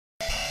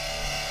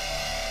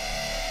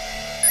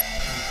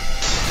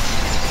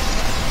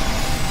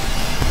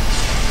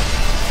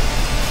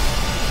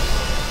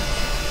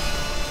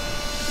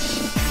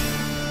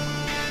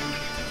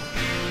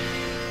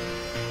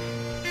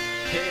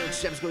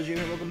Shabscoach here,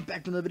 and welcome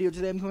back to another video.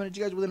 Today I'm coming at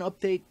you guys with an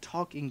update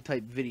talking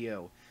type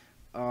video.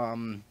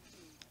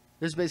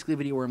 This is basically a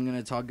video where I'm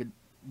going to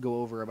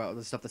go over about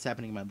the stuff that's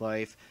happening in my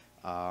life,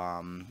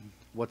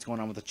 what's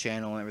going on with the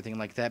channel and everything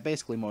like that.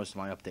 Basically most of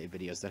my update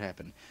videos that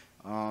happen.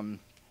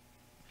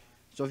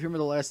 So if you remember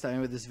the last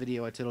time with this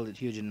video, I titled it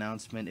Huge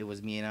Announcement. It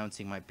was me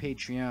announcing my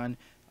Patreon.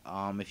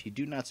 If you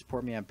do not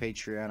support me on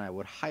Patreon, I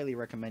would highly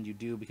recommend you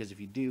do, because if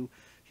you do,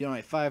 if you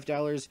donate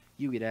 $5,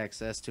 you get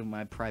access to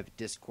my private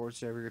Discord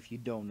server. If you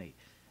donate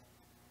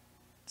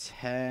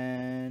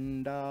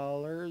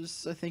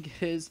 $10, I think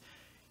it is,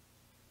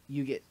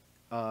 you get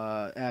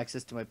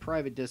access to my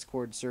private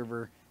Discord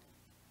server,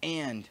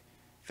 and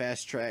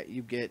fast track,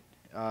 you get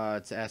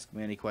to ask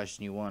me any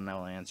question you want, and I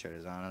will answer it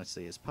as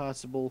honestly as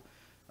possible.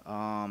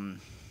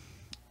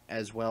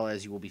 As well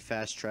as you will be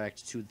fast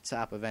tracked to the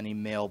top of any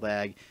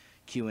mailbag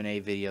Q&A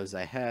videos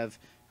I have.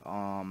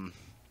 And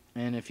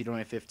if you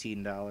donate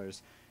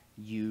 $15,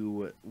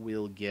 you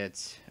will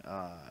get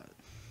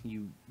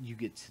you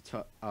get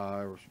to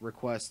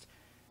request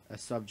a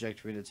subject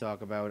for me to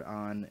talk about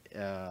on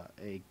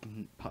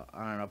an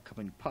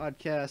upcoming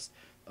podcast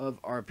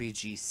of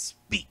RPG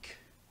Speak,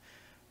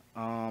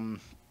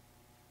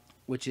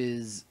 which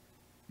is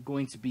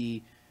going to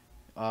be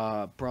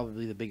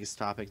probably the biggest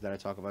topic that I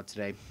talk about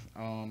today.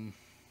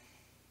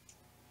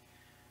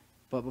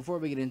 But before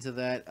we get into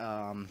that,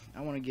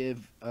 I want to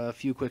give a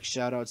few quick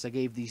shout outs. I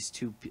gave these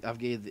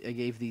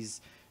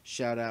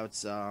shout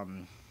outs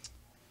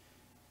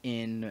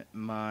in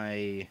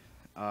my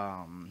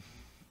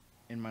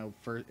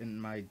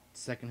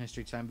second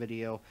History Time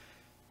video,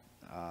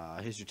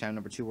 History Time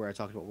number 2, where I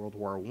talked about World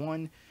War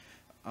I.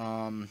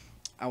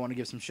 I want to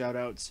give some shout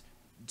outs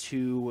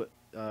to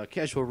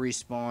Casual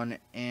Respawn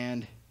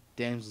and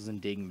Damsels and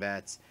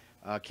Dingbats.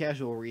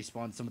 Casual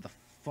Respawn, some of the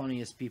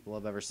funniest people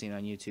I've ever seen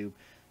on YouTube.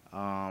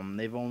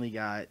 They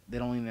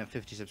don't even have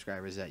 50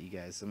 subscribers yet, you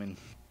guys. I mean,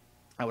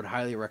 I would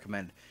highly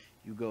recommend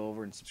you go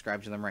over and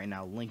subscribe to them right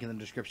now. Link in the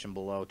description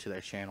below to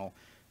their channel.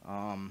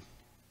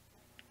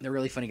 They're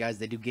really funny guys.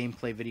 They do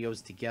gameplay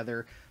videos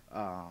together.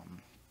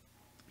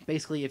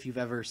 Basically, if you've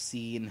ever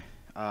seen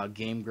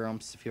Game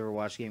Grumps, if you ever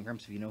watched Game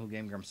Grumps, if you know who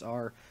Game Grumps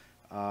are,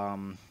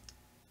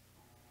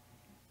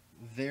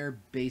 they're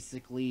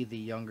basically the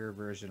younger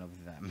version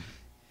of them.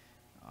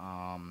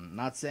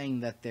 Not saying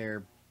that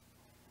they're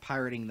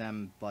pirating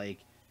them like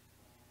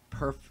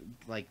they're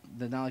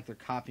not like they're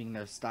copying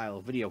their style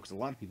of video, because a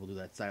lot of people do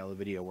that style of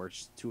video where it's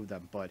just two of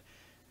them, but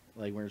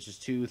like where it's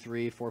just 2,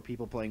 3, 4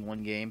 people playing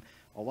one game.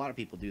 A lot of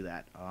people do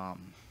that,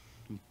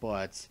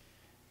 but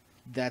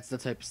that's the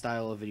type of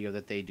style of video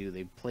that they do.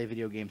 They play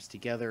video games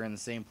together in the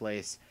same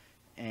place,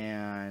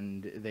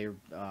 and they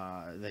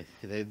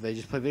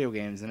just play video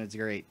games, and it's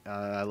great.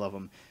 I love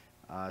them.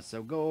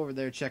 So go over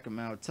there, check them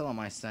out, tell them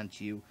I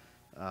sent you,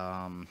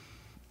 and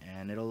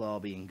it'll all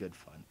be in good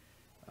fun.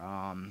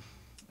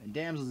 And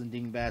Damsels and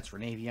Dingbats for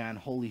Navion,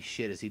 holy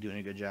shit, is he doing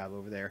a good job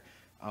over there.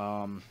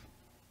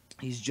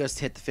 He's just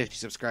hit the 50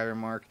 subscriber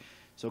mark,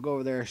 so go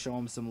over there, show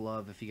him some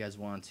love if you guys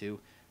want to.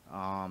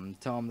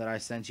 Tell him that I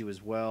sent you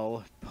as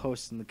well.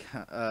 Post in the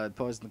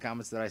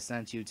comments that I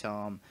sent you.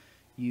 Tell him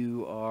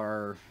you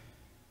are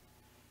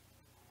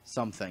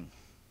something.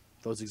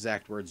 Those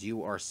exact words,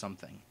 you are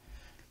something.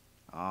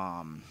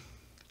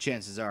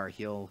 Chances are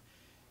he'll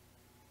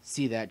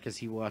see that, because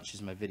he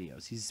watches my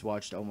videos. He's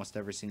watched almost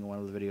every single one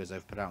of the videos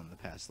I've put out in the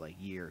past like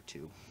year or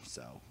two.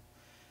 So,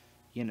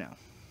 you know,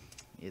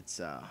 it's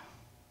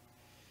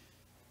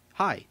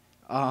hi.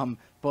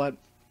 But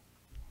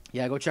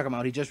yeah, go check him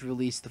out. He just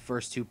released the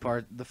first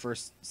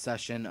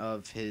session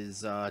of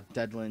his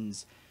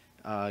Deadlands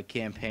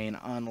campaign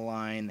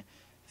online,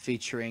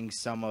 featuring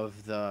some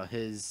of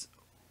his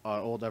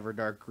old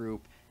Everdark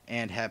group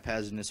and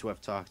Haphazardness, who I've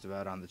talked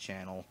about on the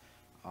channel.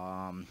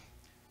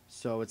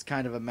 So it's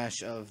kind of a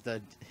mesh of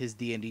his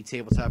D&D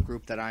tabletop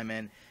group that I'm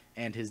in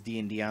and his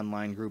D&D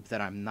online group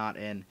that I'm not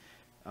in.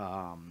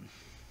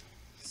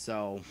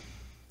 So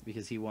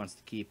because he wants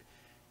to keep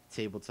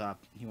he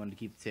wanted to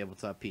keep the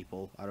tabletop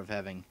people out of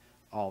having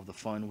all of the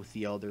fun with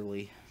the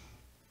elderly.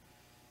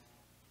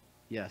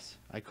 Yes,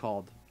 I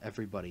called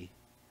everybody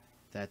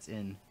that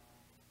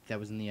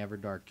was in the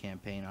Everdark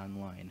campaign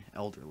online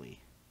elderly.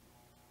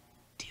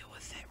 Deal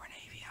with it,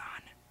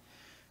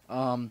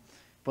 Renavion.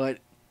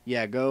 But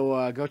yeah,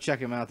 go check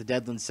him out. The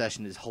Deadlands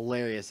session is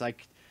hilarious. I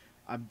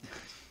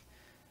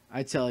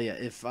tell you,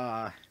 if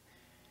I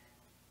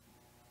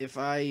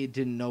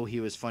didn't know he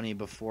was funny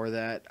before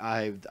that,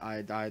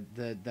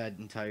 that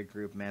entire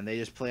group, man, they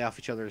just play off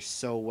each other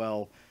so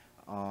well.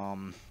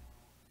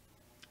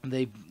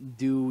 They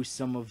do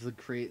some of the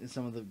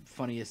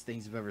funniest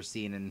things I've ever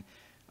seen in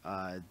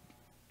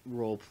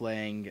role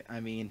playing.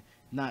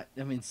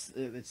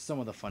 It's some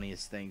of the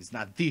funniest things,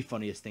 not the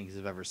funniest things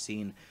I've ever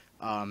seen,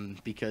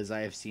 because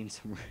I have seen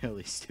some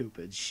really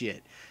stupid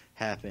shit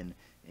happen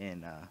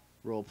in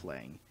role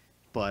playing.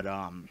 But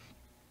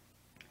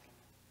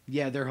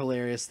yeah, they're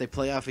hilarious. They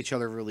play off each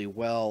other really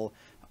well.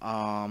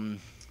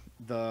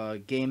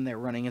 The game they're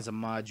running is a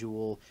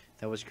module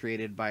that was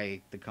created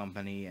by the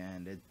company,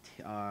 and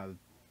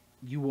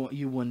you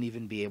wouldn't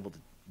even be able to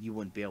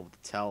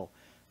tell,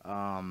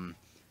 because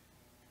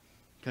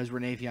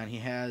Renavion, he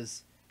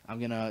has. I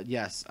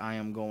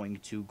am going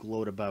to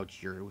gloat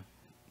about you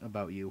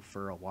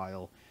for a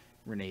while,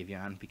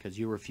 Renavion, because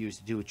you refuse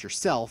to do it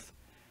yourself.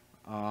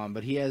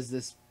 But he has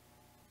this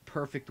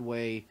perfect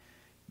way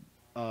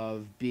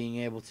of being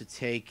able to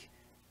take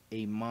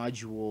a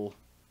module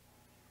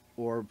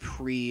or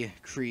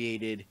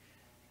pre-created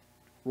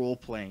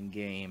role-playing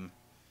game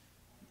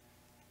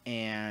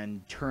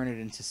and turn it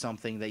into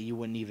something that you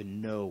wouldn't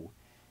even know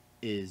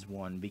is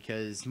one.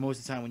 Because most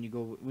of the time when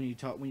you're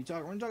talking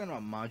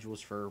about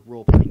modules for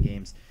role-playing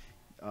games,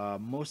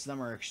 most of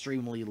them are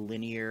extremely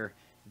linear.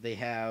 They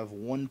have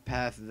one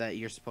path that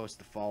you're supposed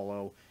to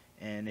follow,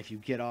 and if you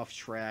get off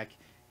track,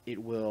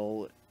 it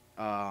will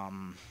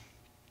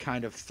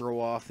kind of throw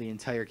off the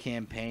entire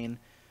campaign.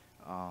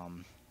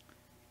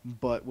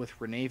 But with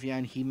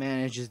Renavion, he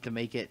manages to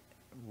make it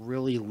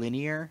really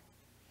linear,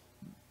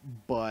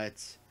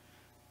 but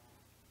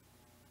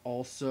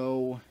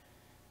also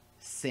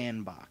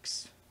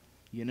sandbox.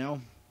 You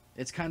know,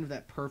 it's kind of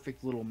that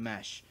perfect little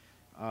mesh.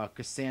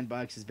 Because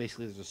sandbox is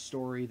basically, there's a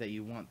story that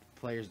you want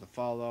players to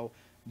follow,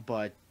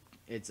 but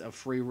it's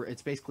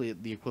basically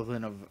the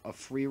equivalent of a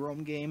free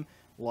roam game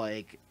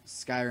like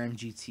Skyrim,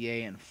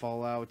 GTA, and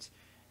Fallout,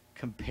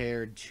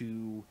 compared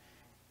to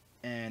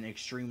an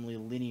extremely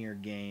linear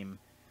game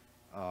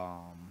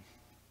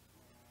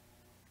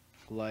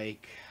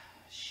like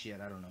shit.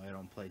 I don't know. I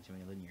don't play too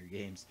many linear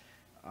games.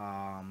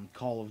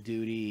 Call of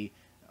Duty,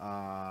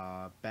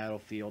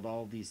 Battlefield,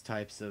 all of these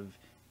types of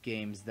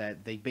games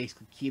that they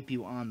basically keep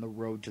you on the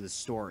road to the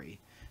story.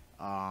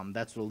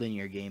 That's what a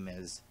linear game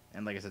is.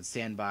 And like I said,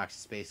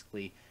 sandbox is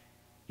basically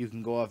you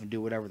can go off and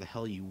do whatever the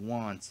hell you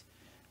want,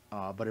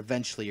 but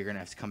eventually you're going to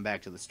have to come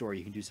back to the story.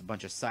 You can do a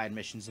bunch of side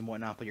missions and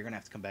whatnot, but you're going to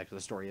have to come back to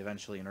the story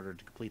eventually in order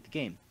to complete the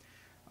game.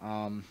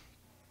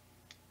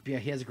 Yeah,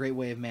 he has a great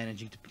way of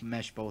managing to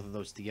mesh both of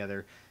those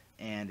together,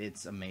 and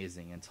it's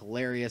amazing. It's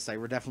hilarious. I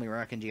would definitely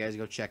recommend you guys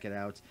go check it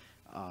out.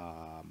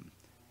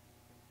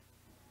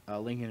 A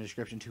link in the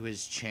description to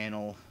his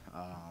channel.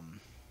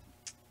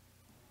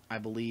 I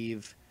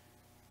believe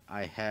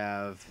I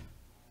have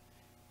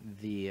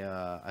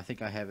I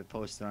think I have it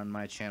posted on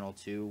my channel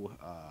too,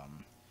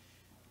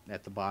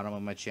 at the bottom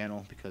of my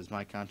channel, because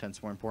my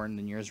content's more important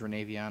than yours,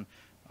 Renavion.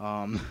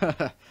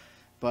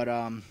 But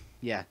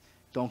yeah,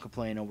 don't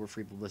complain over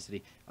free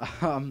publicity.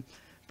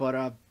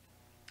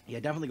 Yeah,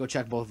 definitely go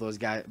check both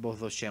of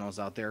those channels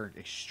out. They're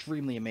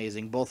extremely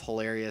amazing, both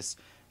hilarious,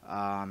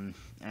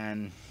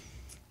 and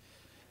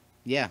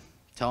yeah,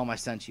 tell them I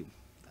sent you,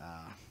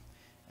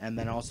 and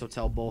then also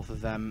tell both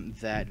of them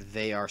that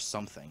they are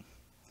something.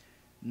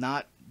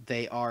 Not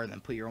they are, then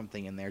put your own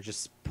thing in there.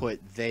 Just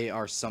put they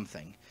are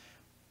something,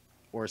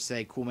 or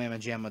say Cool Mama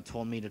Jamma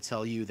told me to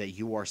tell you that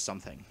you are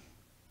something.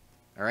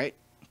 All right,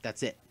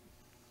 that's it.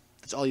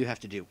 That's all you have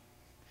to do.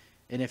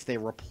 And if they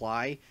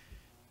reply,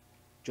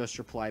 just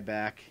reply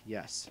back,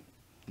 yes,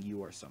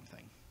 you are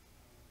something.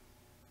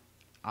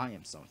 I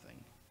am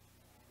something.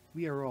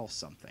 We are all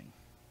something.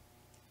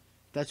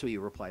 That's what you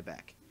reply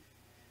back.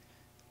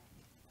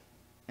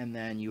 And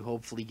then you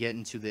hopefully get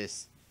into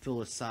this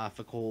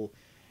philosophical,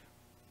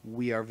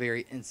 we are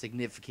very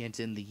insignificant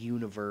in the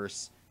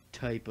universe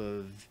type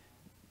of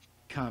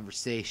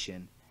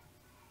conversation.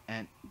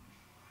 And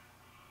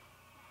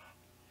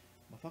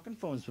my fucking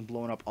phone's been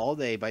blown up all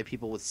day by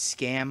people with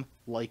scam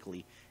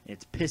likely, and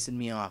it's pissing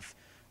me off.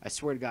 I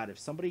swear to God, if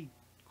somebody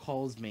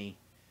calls me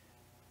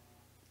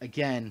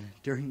again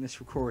during this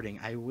recording,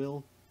 I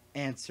will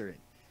answer it.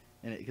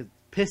 And it's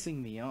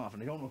pissing me off,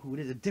 and I don't know who it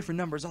is. Different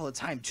numbers all the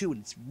time, too,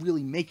 and it's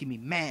really making me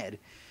mad.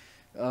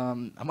 I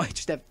might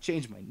just have to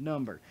change my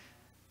number.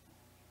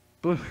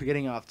 But we're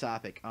getting off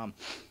topic.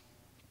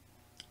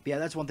 Yeah,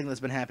 that's one thing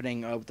that's been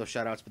happening with those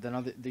shoutouts. But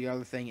then the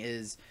other thing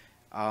is,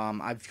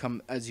 I've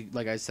come,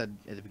 like I said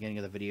at the beginning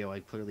of the video,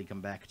 I clearly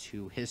come back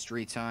to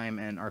history time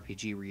and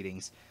RPG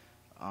readings.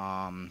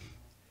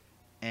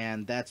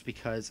 And that's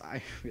because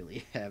I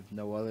really have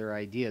no other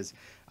ideas.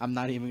 I'm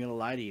not even gonna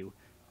lie to you.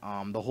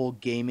 The whole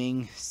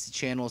gaming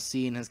channel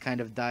scene has kind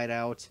of died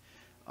out.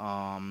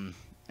 And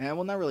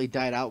well, not really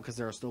died out, because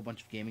there are still a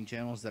bunch of gaming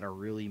channels that are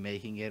really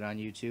making it on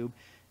YouTube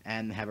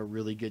and have a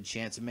really good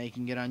chance of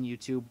making it on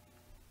YouTube.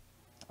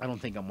 I don't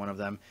think I'm one of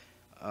them.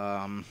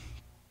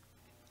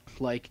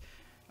 Like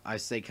I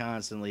say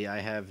constantly, I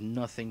have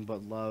nothing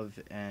but love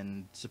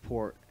and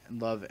support,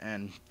 love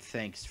and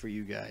thanks for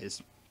you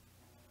guys.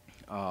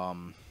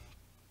 For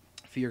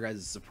your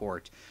guys'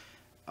 support.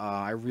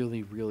 I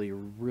really, really,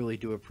 really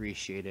do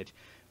appreciate it.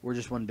 We're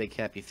just one big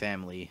happy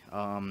family.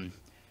 And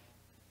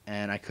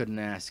I couldn't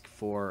ask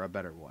for a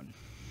better one.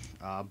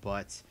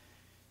 But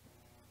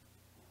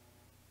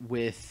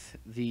with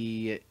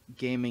the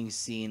gaming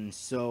scene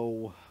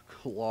so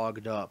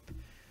clogged up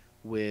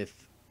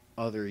with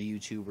other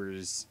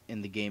YouTubers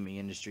in the gaming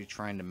industry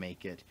trying to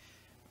make it,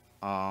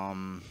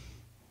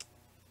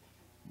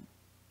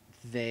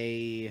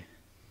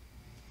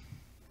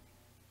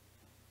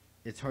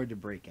 it's hard to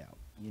break out,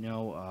 you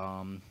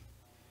know.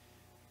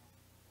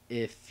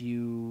 if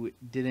you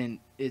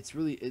didn't, it's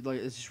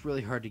just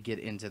really hard to get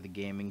into the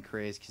gaming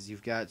craze because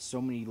you've got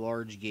so many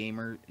large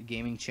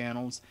gaming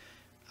channels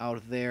out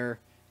there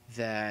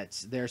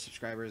that their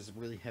subscribers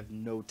really have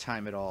no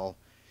time at all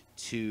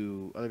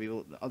to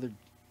other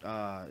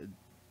uh,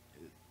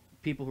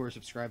 people who are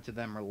subscribed to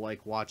them or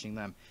like watching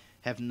them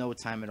have no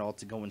time at all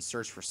to go and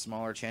search for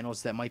smaller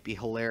channels that might be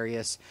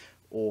hilarious,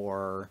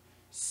 or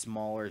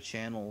smaller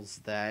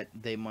channels that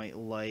they might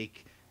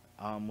like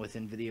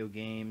within video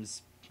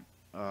games,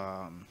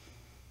 um,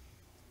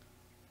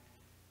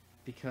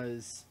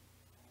 because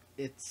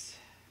it's,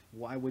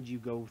 why would you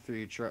go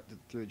through through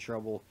the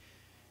trouble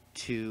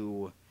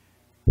to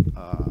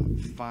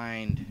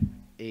find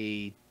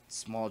a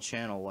small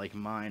channel like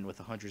mine with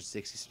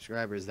 160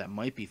 subscribers that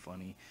might be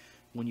funny,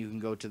 when you can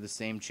go to the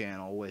same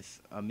channel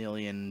with 1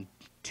 million,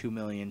 2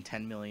 million,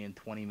 10 million,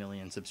 20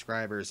 million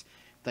subscribers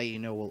that you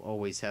know will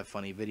always have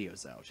funny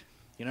videos out.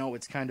 You know,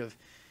 it's kind of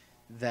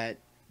that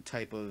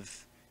type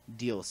of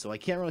deal. So I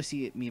can't really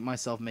see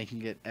myself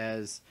making it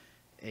as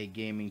a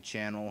gaming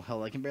channel.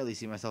 Hell, I can barely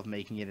see myself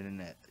making it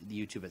in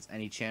YouTube as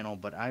any channel,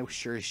 but I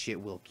sure as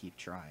shit will keep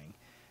trying.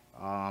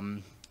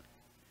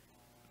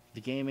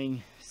 The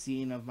gaming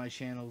scene of my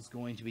channel is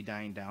going to be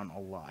dying down a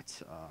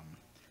lot.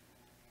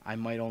 I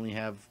might only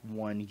have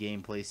one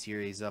gameplay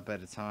series up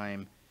at a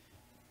time,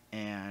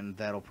 and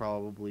that'll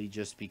probably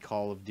just be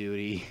Call of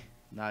Duty.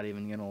 Not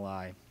even gonna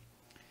lie.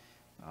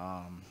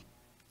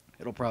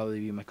 It'll probably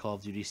be my Call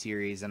of Duty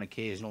series, and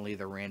occasionally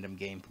the random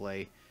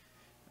gameplay,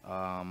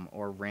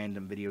 or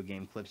random video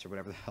game clips, or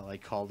whatever the hell I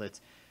called it,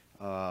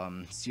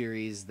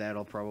 series.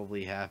 That'll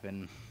probably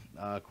happen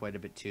quite a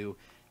bit too.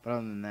 But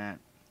other than that,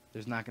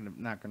 there's not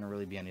gonna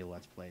really be any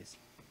Let's Plays.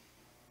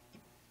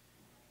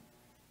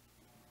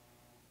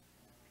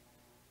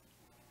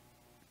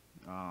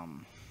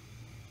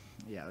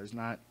 Yeah, there's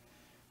not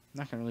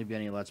gonna really be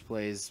any Let's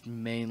Plays,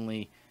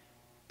 mainly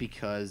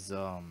because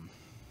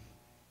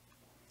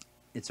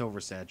it's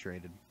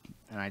oversaturated,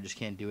 and I just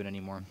can't do it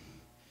anymore.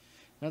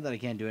 Not that I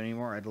can't do it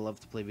anymore. I'd love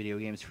to play video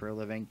games for a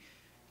living,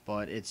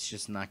 but it's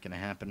just not gonna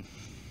happen.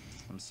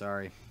 I'm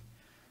sorry.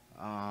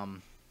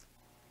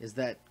 Is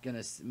that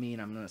gonna mean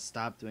I'm gonna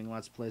stop doing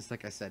Let's Plays?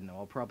 Like I said, no.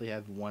 I'll probably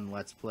have one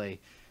Let's Play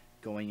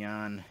going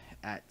on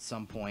at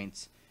some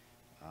point,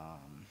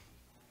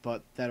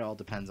 but that all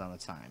depends on the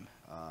time.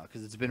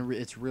 Because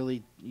it's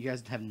really, you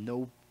guys have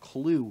no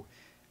clue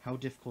how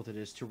difficult it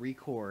is to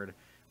record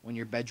when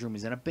your bedroom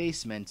is in a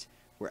basement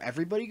where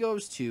everybody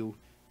goes to,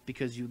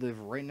 because you live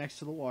right next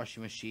to the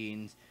washing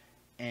machines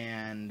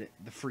and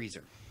the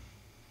freezer.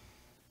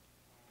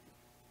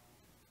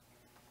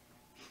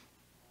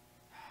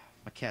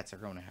 My cats are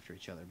going after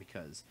each other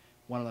because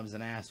one of them's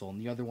an asshole and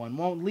the other one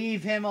won't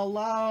leave him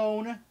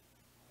alone.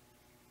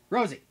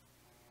 Rosie!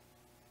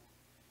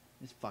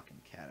 This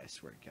fucking cat, I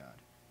swear to God.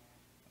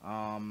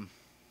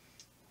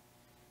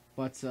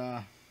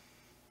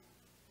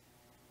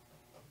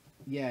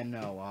 Yeah,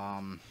 no,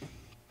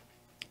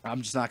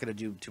 I'm just not gonna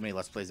do too many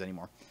Let's Plays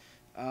anymore.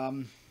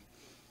 But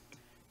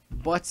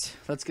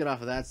let's get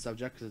off of that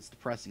subject because it's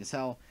depressing as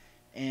hell,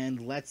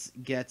 and let's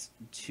get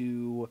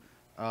to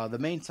the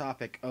main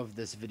topic of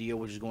this video,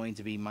 which is going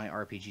to be my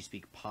RPG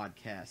Speak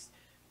podcast,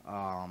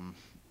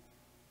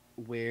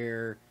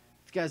 where,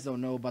 if you guys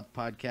don't know about the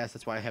podcast,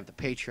 that's why I have the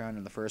Patreon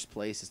in the first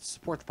place, is to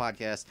support the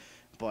podcast.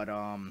 But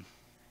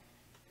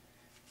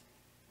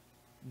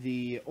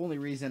the only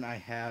reason I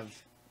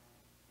have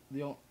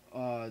I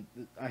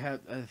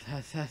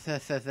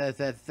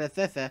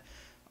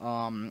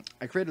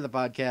created the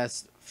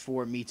podcast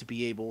for me to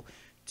be able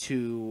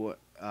to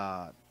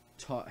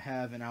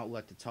have an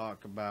outlet to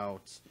talk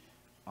about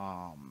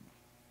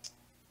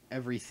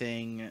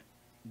everything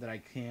that I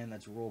can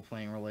that's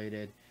role-playing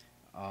related,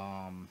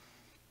 and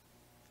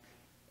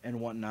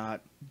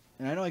whatnot.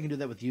 And I know I can do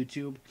that with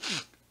YouTube,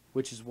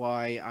 which is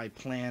why I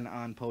plan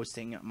on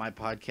posting my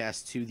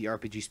podcast to the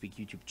RPG Speak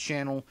YouTube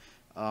channel.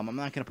 I'm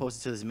not going to post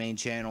it to this main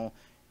channel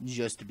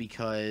just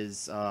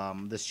because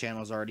this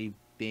channel is already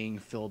being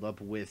filled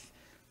up with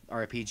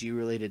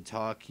RPG-related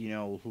talk, you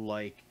know,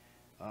 like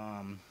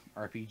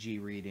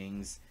RPG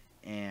readings,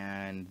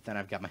 and then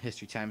I've got my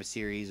History Time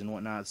series and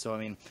whatnot. So I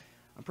mean,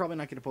 I'm probably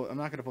not going to I'm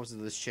not going to post it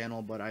to this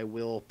channel, but I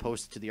will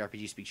post it to the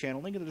RPG Speak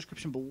channel. Link in the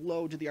description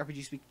below to the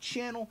RPG Speak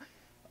channel.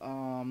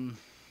 And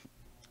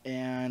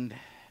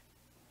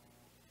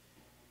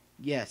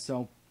yeah,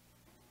 so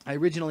I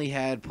originally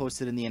had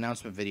posted in the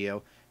announcement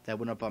video that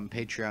went up on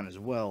Patreon as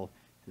well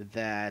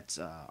that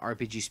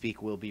RPG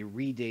Speak will be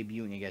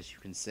re-debuting, I guess you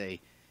can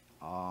say,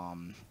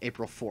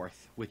 April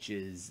 4th, which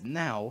is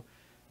now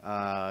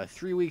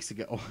 3 weeks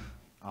ago.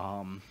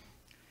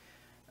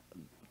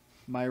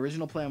 My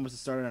original plan was to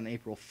start it on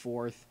April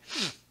 4th,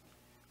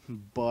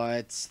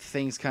 but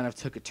things kind of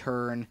took a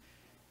turn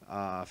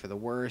for the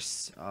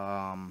worse,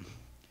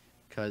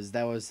 because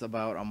that was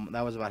about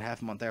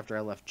half a month after I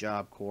left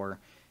Job Corps.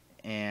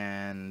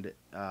 And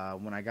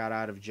when I got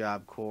out of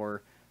Job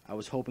Corps, I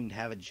was hoping to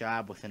have a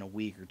job within a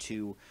week or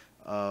two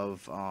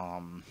of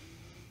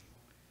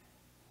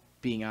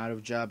being out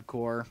of Job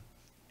Corps.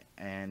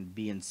 and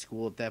be in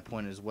school at that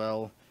point as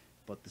well.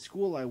 But the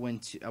school I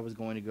was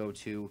going to go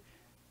to,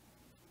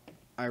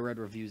 I read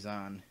reviews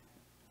on,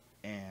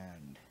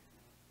 and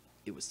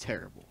it was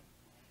terrible.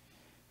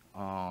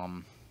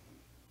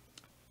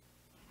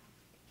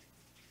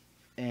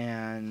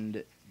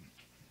 And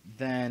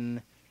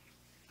then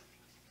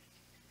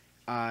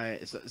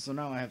so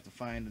now I have to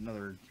find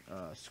another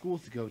school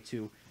to go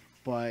to,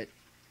 but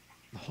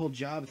the whole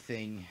job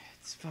thing,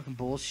 it's fucking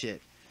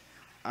bullshit.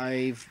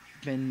 I've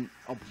been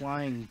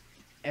applying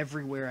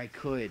everywhere I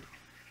could.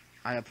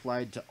 I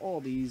applied to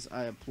Aldi's,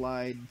 I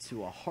applied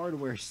to a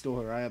hardware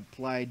store, I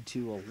applied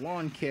to a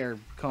lawn care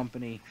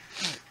company.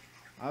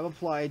 I've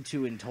applied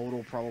to, in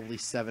total, probably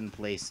 7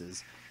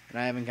 places, and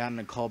I haven't gotten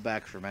a call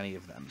back from any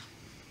of them,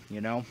 you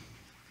know?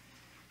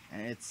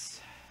 And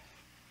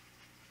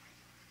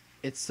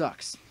it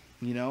sucks,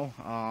 you know?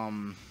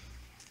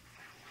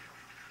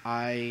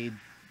 I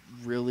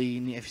really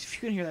need, if you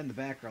can hear that in the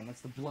background,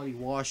 that's the bloody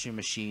washing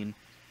machine.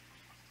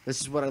 This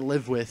is what I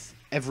live with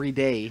every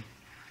day.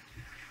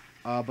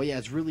 But yeah,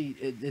 it's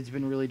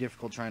been really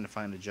difficult trying to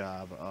find a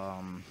job.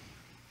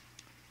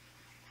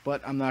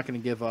 But I'm not going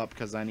to give up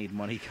because I need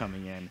money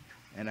coming in.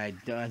 And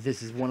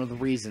this is one of the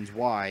reasons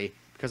why,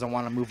 because I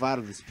want to move out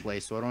of this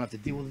place so I don't have to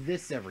deal with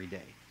this every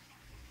day.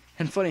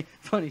 And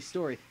funny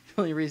story,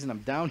 the only reason I'm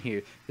down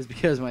here is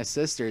because my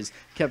sisters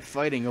kept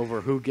fighting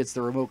over who gets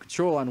the remote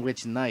control on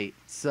which night.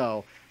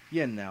 So,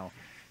 you know,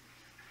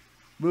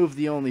 move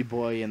the only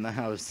boy in the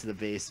house to the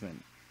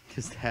basement,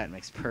 because that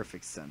makes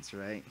perfect sense,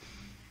 right?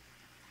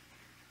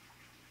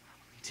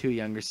 2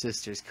 younger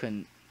sisters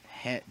couldn't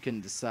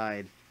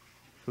decide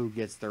who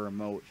gets the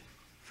remote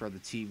for the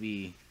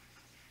TV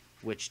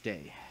which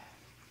day,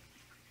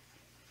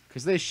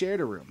 because they shared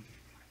a room,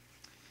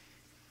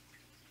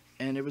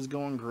 and it was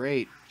going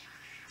great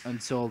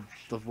until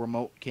the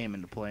remote came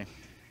into play,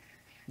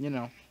 you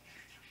know.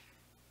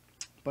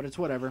 But it's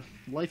whatever.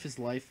 Life is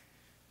life.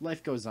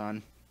 Life goes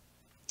on.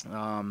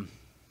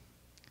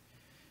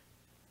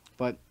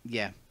 But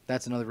yeah,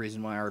 that's another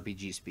reason why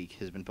RPG Speak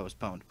has been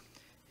postponed.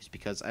 Is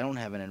because I don't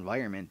have an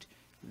environment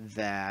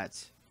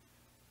that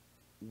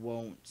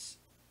won't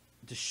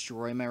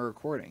destroy my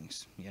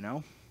recordings, you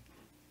know?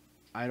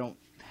 I don't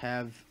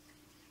have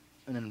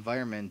an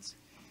environment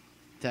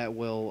that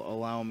will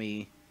allow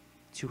me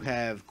to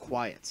have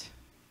quiet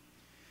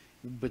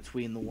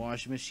between the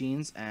washing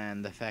machines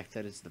and the fact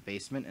that it's the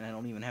basement, and I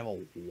don't even have a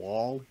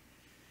wall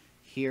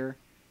here,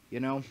 you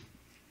know?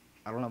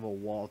 I don't have a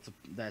wall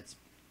that's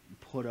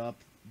put up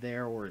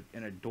there or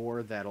in a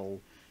door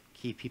that'll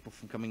keep people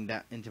from coming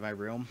into my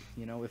room.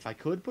 You know, if I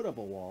could put up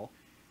a wall,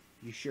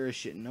 you sure as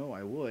shit know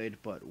I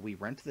would, but we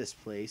rent this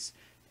place,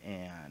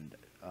 and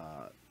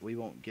we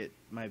won't get,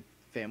 my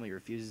family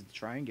refuses to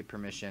try and get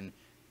permission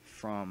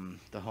from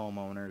the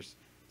homeowners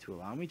to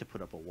allow me to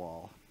put up a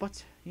wall.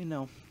 But, you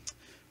know,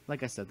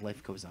 like I said,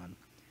 life goes on.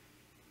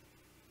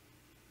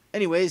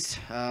 Anyways,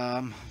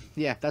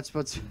 yeah, that's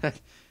what's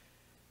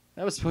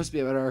that was supposed to be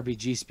about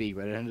RPG Speak,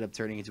 but it ended up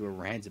turning into a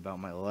rant about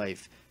my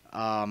life.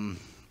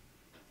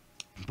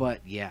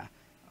 But yeah,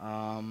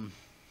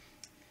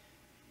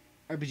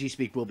 RPG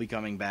Speak will be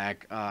coming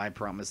back. I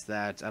promise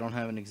that. I don't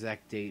have an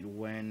exact date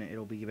when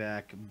it'll be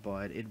back,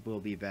 but it will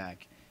be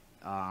back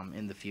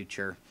in the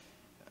future.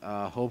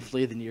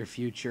 Hopefully the near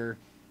future.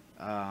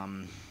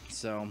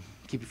 So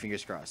keep your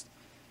fingers crossed.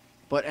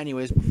 But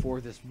anyways, before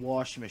this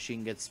washing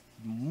machine gets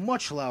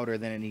much louder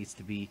than it needs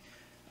to be,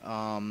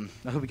 I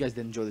hope you guys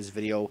did enjoy this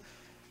video.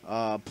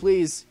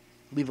 Please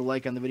leave a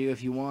like on the video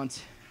if you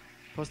want.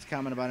 Post a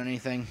comment about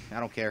anything. I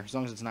don't care, as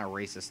long as it's not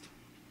racist.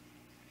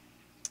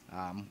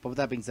 But with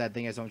that being said,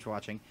 thank you guys so much for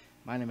watching.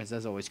 My name is,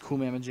 as always, Cool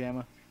Mama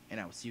Jamma, and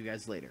I will see you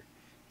guys later.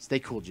 Stay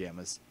cool,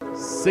 Jammas.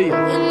 See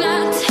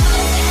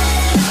ya!